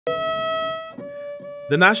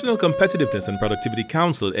The National Competitiveness and Productivity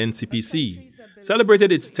Council, NCPC,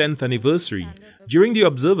 celebrated its 10th anniversary during the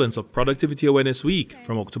observance of Productivity Awareness Week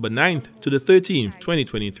from October 9th to the 13th,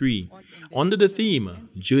 2023, under the theme,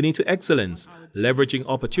 Journey to Excellence, Leveraging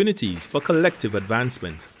Opportunities for Collective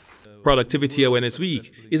Advancement. Productivity Awareness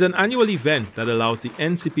Week is an annual event that allows the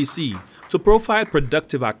NCPC to profile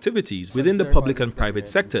productive activities within the public and private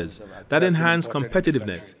sectors that enhance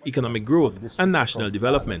competitiveness, economic growth, and national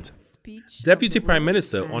development. Deputy Prime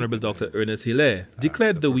Minister Honorable Dr. Ernest Hilaire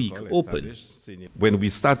declared the week open. When we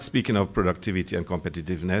start speaking of productivity and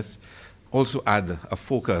competitiveness, also add a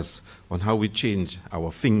focus on how we change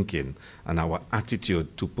our thinking and our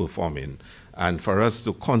attitude to performing, and for us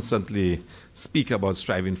to constantly speak about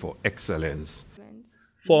striving for excellence.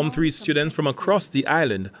 Form 3 students from across the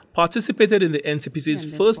island participated in the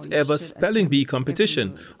NCPC's first ever Spelling Bee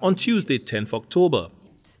competition on Tuesday, 10th October.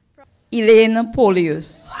 Elaine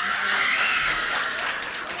Polius.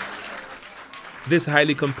 This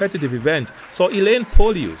highly competitive event saw Elaine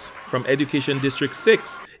Polius from Education District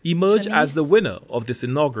 6 emerge as the winner of this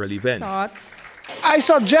inaugural event. I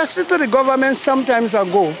suggested to the government some time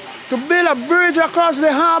ago to build a bridge across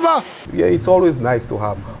the harbor. Yeah, it's always nice to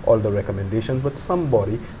have all the recommendations, but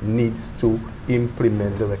somebody needs to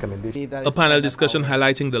implement the recommendations. A panel discussion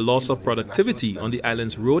highlighting the loss of productivity on the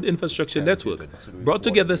island's road infrastructure network brought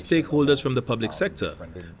together stakeholders from the public sector,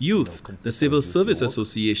 youth, the Civil Service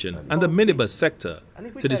Association, and the minibus sector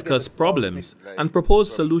to discuss problems and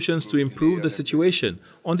propose solutions to improve the situation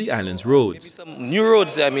on the island's roads. Some new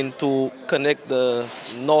roads, to connect the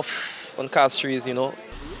north on Castries,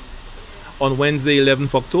 On Wednesday,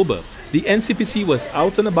 11th October, the NCPC was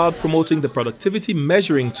out and about promoting the productivity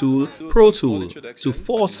measuring tool, ProTool, to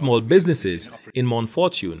 4 small businesses in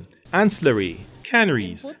Montfortune, Ancillary,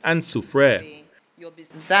 Canneries, and Soufriere.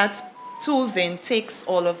 That tool then takes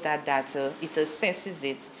all of that data, it assesses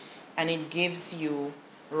it, and it gives you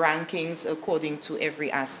rankings according to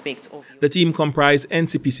every aspect of your... The team comprised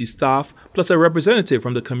NCPC staff plus a representative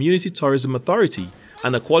from the Community Tourism Authority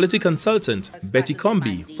and a quality consultant, Betty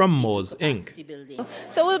Comby, from Moores Inc.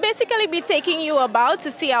 So we'll basically be taking you about to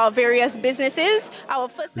see our various businesses. Our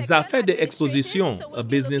first Zafet de Exposition, a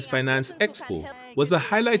business finance expo, was the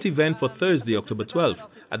highlight event for Thursday, October 12th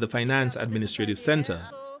at the Finance Administrative Center.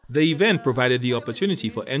 The event provided the opportunity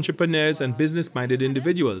for entrepreneurs and business-minded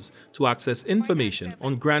individuals to access information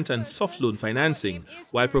on grant and soft loan financing,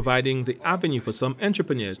 while providing the avenue for some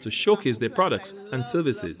entrepreneurs to showcase their products and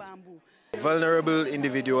services. Vulnerable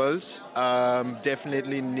individuals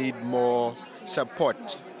definitely need more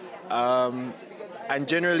support, and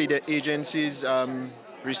generally the agencies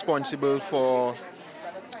responsible for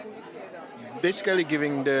basically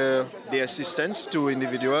giving the assistance to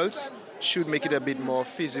individuals should make it a bit more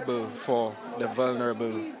feasible for the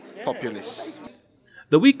vulnerable populace.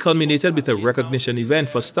 The week culminated with a recognition event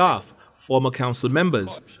for staff, former council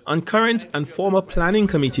members, and current and former planning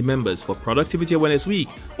committee members for Productivity Awareness Week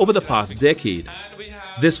over the past decade.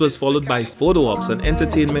 This was followed by photo ops and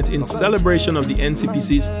entertainment in celebration of the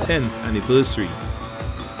NCPC's 10th anniversary.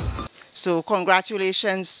 So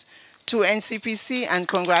congratulations to NCPC and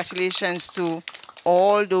congratulations to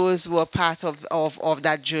all those who are part of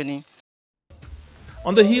that journey.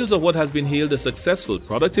 On the heels of what has been hailed a successful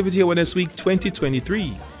Productivity Awareness Week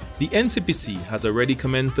 2023, the NCPC has already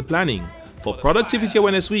commenced the planning for Productivity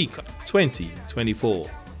Awareness Week 2024.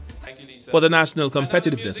 For the National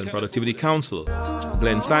Competitiveness and Productivity Council,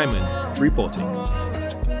 Glenn Simon reporting.